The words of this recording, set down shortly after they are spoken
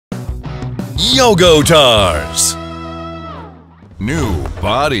Yogotars. New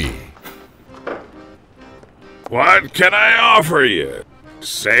body. What can I offer you,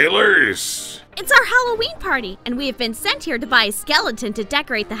 sailors? It's our Halloween party, and we have been sent here to buy a skeleton to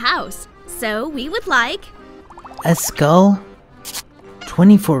decorate the house. So we would like... A skull,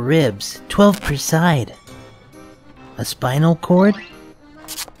 24 ribs, 12 per side. A spinal cord,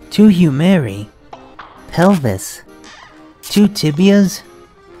 2 humeri, pelvis, 2 tibias,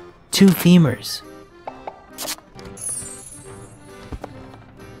 2 femurs.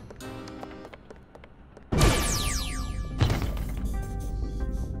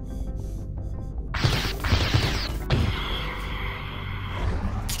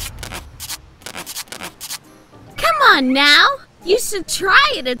 Come on now! You should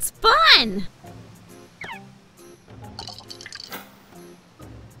try it, it's fun!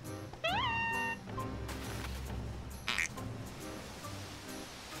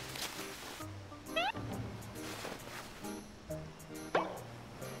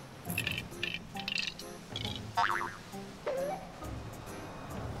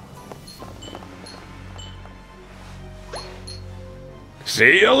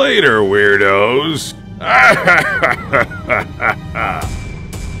 See you later, weirdos.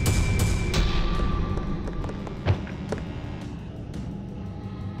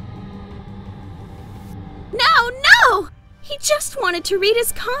 No! He just wanted to read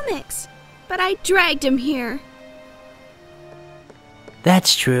his comics, but I dragged him here.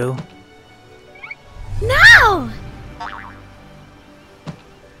 That's true. No!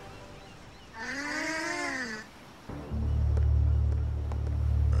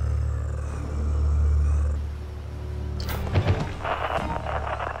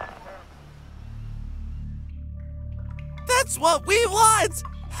 That's what we want!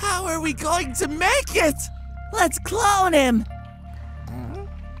 How are we going to make it? Let's clone him!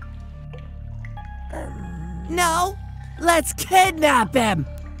 No, let's kidnap him!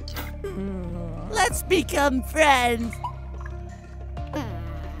 Let's become friends!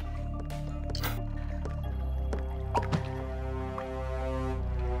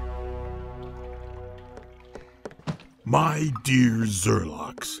 My dear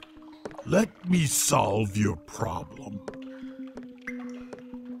Zerlox, let me solve your problem.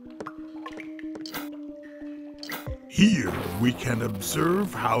 Here we can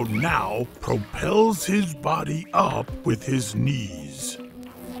observe how Now propels his body up with his knees.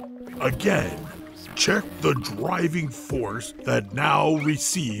 Again, check the driving force that Now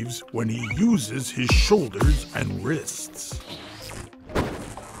receives when he uses his shoulders and wrists.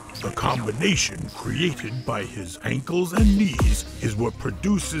 The combination created by his ankles and knees is what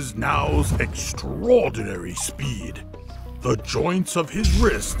produces Now's extraordinary speed. The joints of his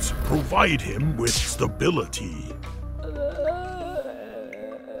wrists provide him with stability.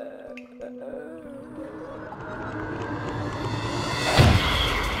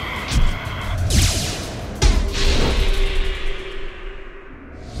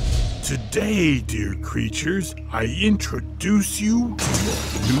 Today, dear creatures, I introduce you to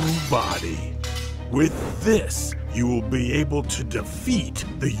a new body. With this, you will be able to defeat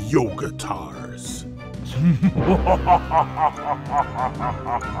the Yogotars.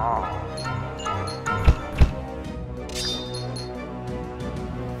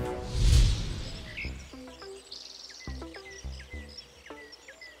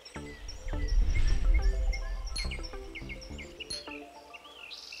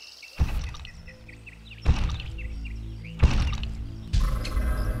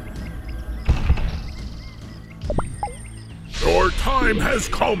 Your time has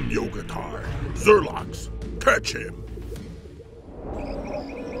come, Yogotar. Zerlox, catch him.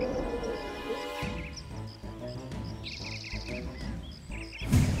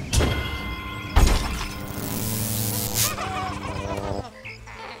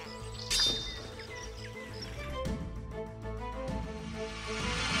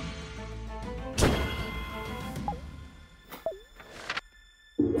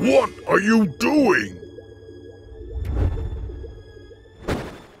 What are you doing?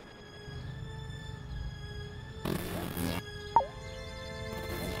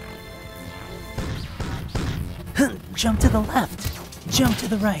 Jump to the left. Jump to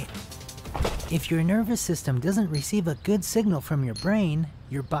the right. If your nervous system doesn't receive a good signal from your brain,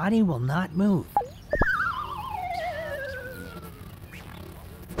 your body will not move.